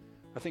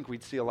 I think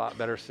we'd see a lot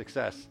better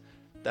success.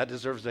 That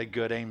deserves a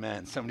good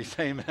amen. Somebody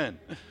say amen.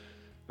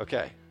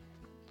 Okay.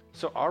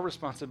 So our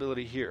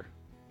responsibility here,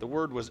 the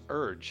word was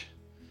urge.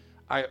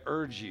 I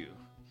urge you,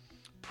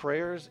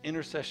 prayers,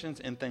 intercessions,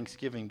 and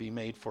thanksgiving be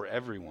made for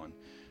everyone,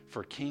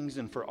 for kings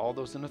and for all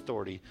those in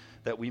authority,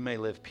 that we may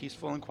live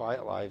peaceful and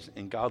quiet lives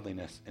in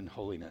godliness and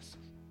holiness.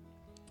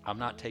 I'm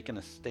not taking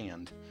a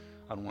stand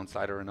on one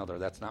side or another.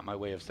 That's not my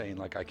way of saying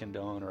like I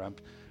condone or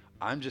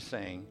I'm just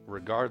saying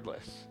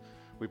regardless,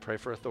 we pray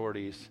for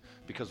authorities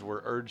because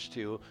we're urged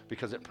to,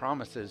 because it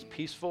promises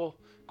peaceful,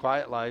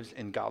 quiet lives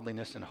in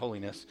godliness and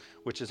holiness,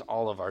 which is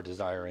all of our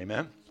desire.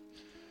 Amen?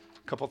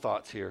 A couple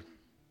thoughts here.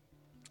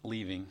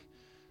 Leaving.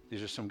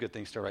 These are some good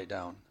things to write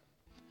down.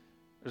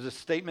 There's a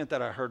statement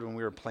that I heard when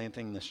we were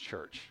planting this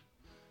church.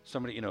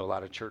 Somebody, a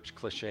lot of church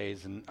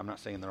cliches, and I'm not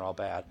saying they're all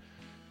bad,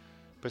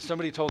 but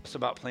somebody told us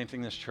about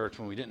planting this church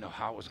when we didn't know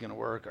how it was going to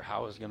work or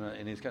how it was going to,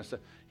 and he's kind of stuff.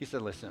 He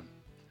said, listen,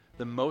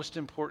 the most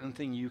important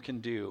thing you can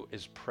do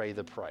is pray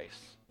the price.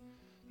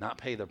 Not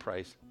pay the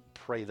price,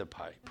 pray the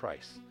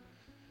price.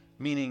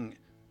 Meaning,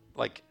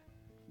 like,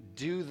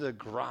 do the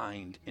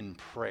grind in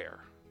prayer.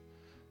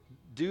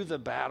 Do the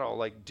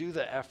battle, do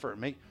the effort.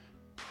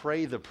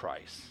 Pray the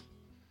price.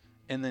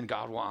 And then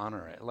God will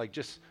honor it.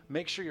 Just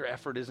make sure your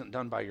effort isn't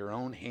done by your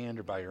own hand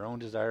or by your own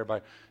desire.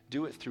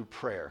 Do it through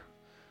prayer.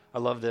 I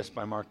love this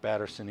by Mark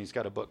Batterson. He's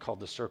got a book called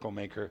The Circle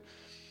Maker.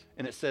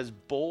 And it says,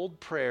 bold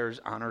prayers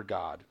honor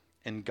God,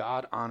 and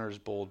God honors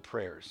bold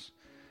prayers.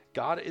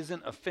 God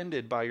isn't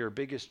offended by your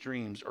biggest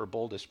dreams or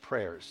boldest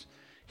prayers.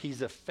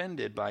 He's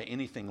offended by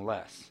anything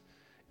less.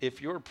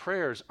 If your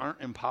prayers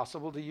aren't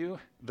impossible to you,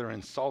 they're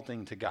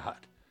insulting to God.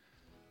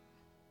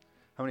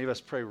 How many of us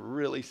pray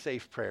really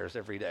safe prayers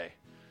every day?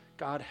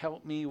 God,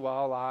 help me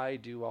while I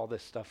do all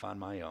this stuff on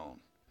my own,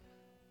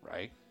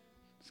 right?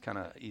 It's kind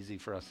of easy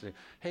for us to say,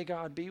 hey,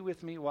 God, be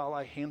with me while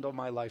I handle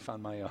my life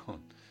on my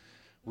own.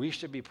 We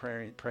should be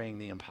praying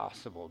the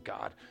impossible.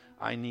 God,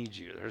 I need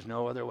you. There's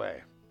no other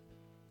way.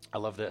 I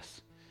love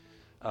this.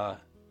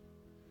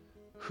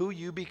 Who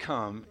you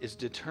become is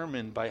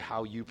determined by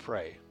how you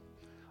pray.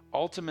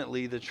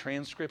 Ultimately, the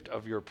transcript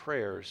of your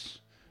prayers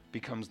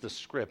becomes the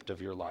script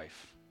of your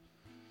life.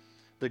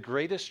 The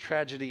greatest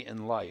tragedy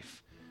in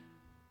life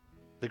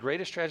is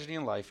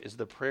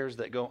the prayers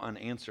that go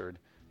unanswered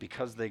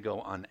because they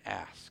go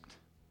unasked.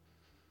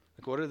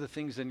 What are the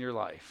things in your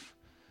life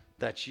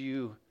that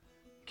you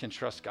can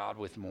trust God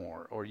with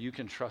more, or you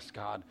can trust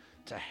God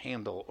to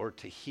handle or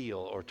to heal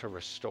or to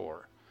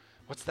restore?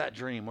 What's that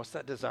dream? What's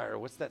that desire?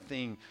 What's that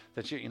thing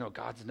that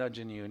God's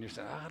nudging you and you're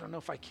saying, I don't know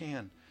if I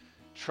can.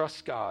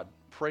 Trust God.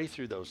 Pray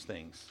through those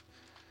things.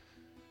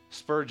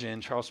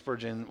 Charles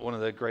Spurgeon, one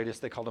of the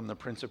greatest, they called him the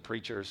Prince of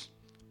Preachers.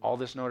 All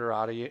this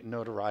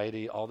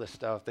notoriety, all this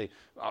stuff,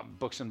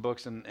 books and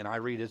books, and I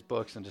read his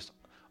books and just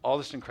all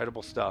this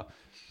incredible stuff.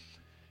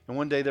 And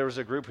one day there was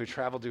a group who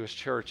traveled to his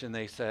church and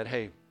they said,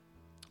 hey,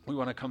 we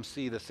want to come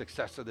see the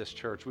success of this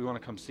church. We want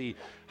to come see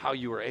how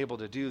you were able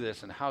to do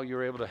this and how you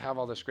were able to have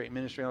all this great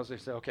ministry. And they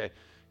said, okay,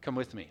 come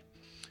with me.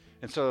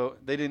 And so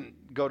they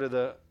didn't go to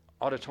the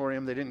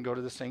auditorium. They didn't go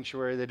to the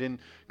sanctuary. They didn't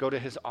go to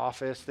his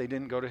office. They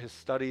didn't go to his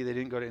study. They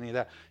didn't go to any of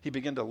that. He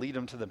began to lead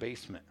them to the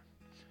basement.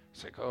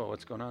 It's like, oh,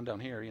 what's going on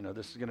down here?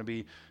 This is going to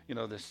be,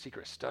 this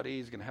secret study.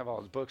 He's going to have all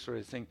his books or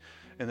his thing.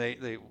 And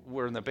they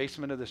were in the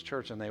basement of this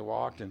church, and they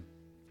walked, and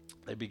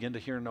they begin to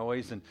hear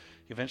noise, and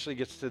he eventually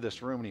gets to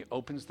this room, and he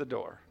opens the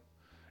door,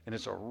 and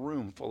it's a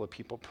room full of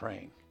people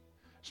praying.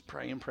 Just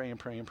praying.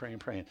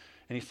 And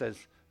he says,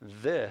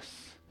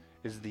 this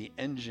is the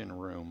engine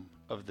room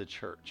of the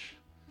church.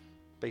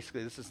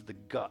 Basically, this is the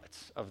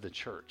guts of the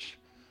church,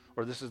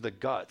 or this is the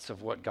guts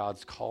of what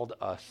God's called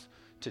us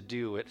to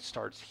do. It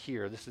starts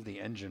here. This is the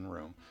engine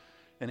room.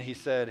 And he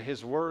said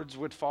his words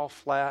would fall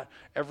flat.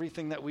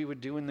 Everything that we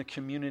would do in the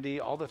community,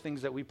 all the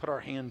things that we put our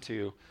hand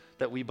to,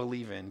 that we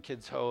believe in,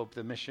 Kids Hope,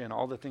 the mission,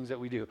 all the things that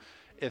we do,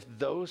 if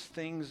those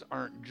things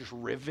aren't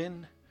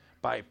driven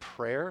by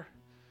prayer,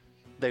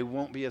 they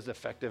won't be as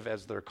effective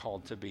as they're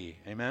called to be.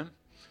 Amen?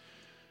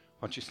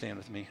 Why don't you stand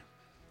with me?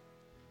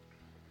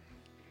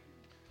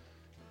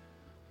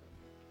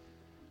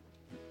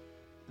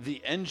 The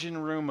engine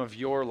room of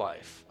your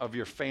life, of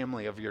your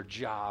family, of your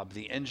job,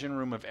 the engine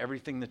room of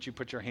everything that you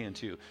put your hand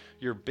to,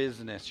 your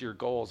business, your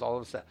goals, all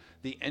of that,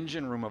 the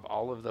engine room of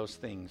all of those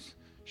things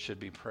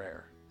should be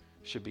prayer,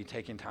 should be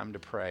taking time to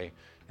pray.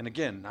 And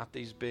again, not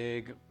these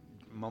big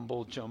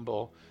mumble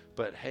jumble,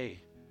 but hey,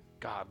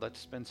 God, let's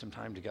spend some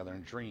time together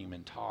and dream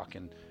and talk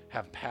and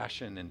have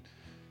passion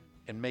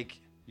and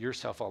make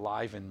yourself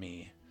alive in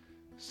me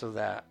so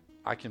that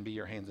I can be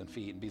your hands and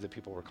feet and be the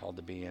people we're called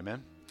to be.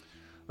 Amen?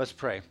 Let's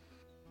pray.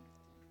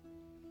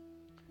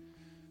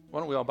 Why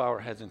don't we all bow our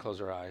heads and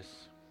close our eyes?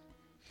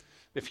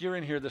 If you're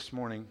in here this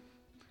morning,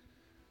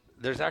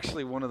 there's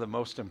actually one of the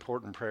most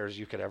important prayers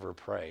you could ever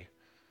pray.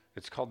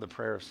 It's called the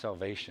prayer of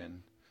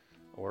salvation,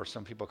 or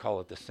some people call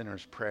it the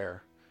sinner's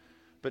prayer.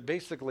 But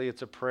basically,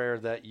 it's a prayer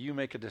that you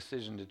make a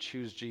decision to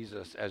choose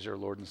Jesus as your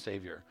Lord and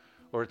Savior,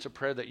 or it's a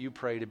prayer that you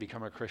pray to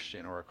become a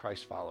Christian or a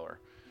Christ follower.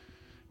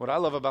 What I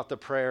love about the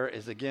prayer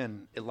is,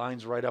 again, it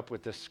lines right up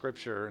with this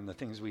scripture and the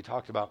things we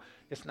talked about.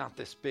 It's not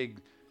this big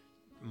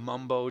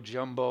mumbo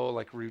jumbo,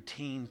 like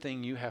routine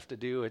thing you have to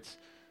do. The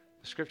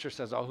scripture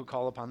says, all who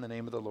call upon the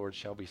name of the Lord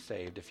shall be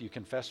saved. If you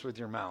confess with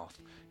your mouth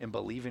and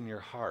believe in your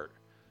heart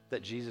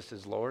that Jesus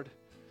is Lord,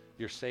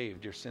 you're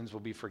saved. Your sins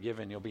will be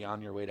forgiven. You'll be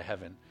on your way to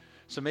heaven.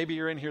 So maybe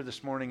you're in here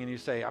this morning and you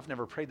say, I've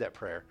never prayed that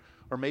prayer.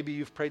 Or maybe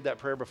you've prayed that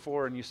prayer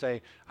before and you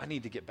say, I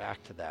need to get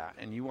back to that.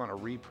 And you want to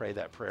re-pray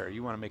that prayer.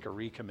 You want to make a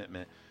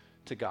recommitment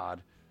to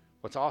God.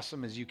 What's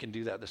awesome is you can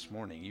do that this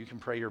morning. You can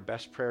pray your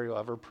best prayer you'll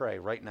ever pray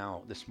right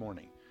now this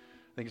morning.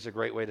 I think it's a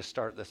great way to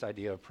start this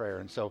idea of prayer.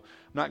 And so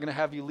I'm not going to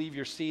have you leave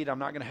your seat. I'm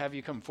not going to have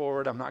you come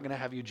forward. I'm not going to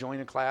have you join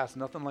a class,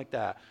 nothing like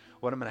that.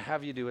 What I'm going to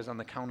have you do is on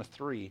the count of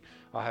 3,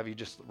 I'll have you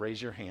just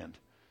raise your hand.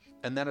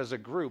 And then as a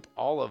group,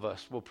 all of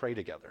us will pray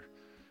together.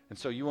 And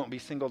so you won't be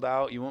singled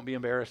out. You won't be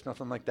embarrassed,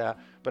 nothing like that.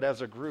 But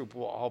as a group,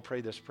 we'll all pray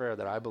this prayer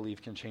that I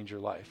believe can change your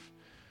life.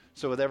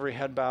 So with every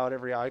head bowed,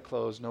 every eye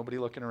closed, nobody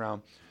looking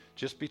around,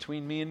 just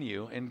between me and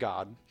you and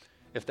God,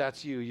 if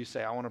that's you, you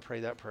say, I want to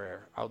pray that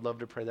prayer. I would love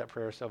to pray that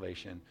prayer of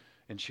salvation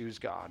and choose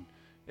God.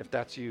 If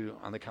that's you,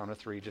 on the count of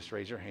 3, just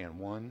raise your hand.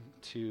 1,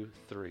 2,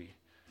 3.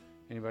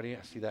 Anybody?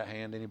 I see that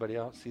hand. Anybody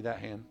else? See that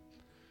hand?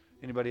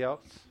 Anybody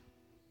else?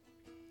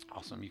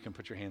 Awesome. You can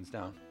put your hands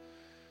down.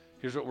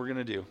 Here's what we're going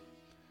to do.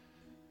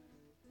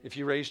 If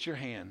you raised your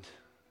hand,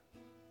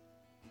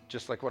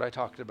 just like what I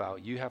talked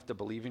about, you have to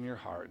believe in your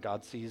heart.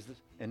 God sees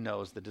and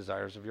knows the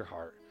desires of your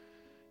heart.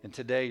 And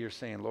today you're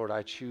saying, Lord,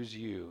 I choose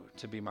you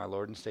to be my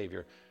Lord and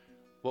Savior.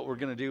 What we're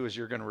going to do is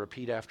you're going to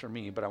repeat after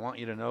me, but I want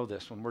you to know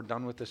this. When we're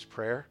done with this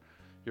prayer,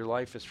 your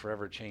life is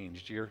forever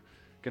changed. You're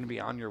going to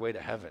be on your way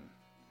to heaven.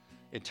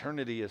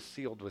 Eternity is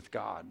sealed with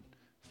God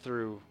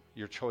through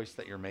your choice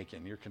that you're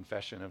making, your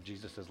confession of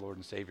Jesus as Lord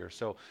and Savior.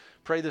 So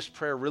pray this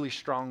prayer really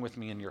strong with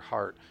me in your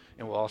heart,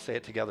 and we'll all say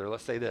it together.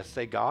 Let's say this.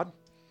 Say, God,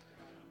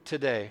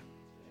 today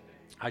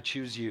I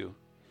choose you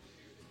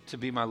to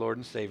be my Lord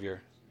and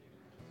Savior.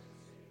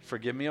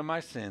 Forgive me of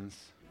my sins.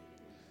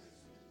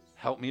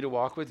 Help me to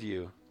walk with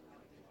you.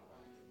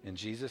 In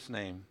Jesus'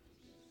 name,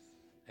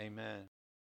 amen.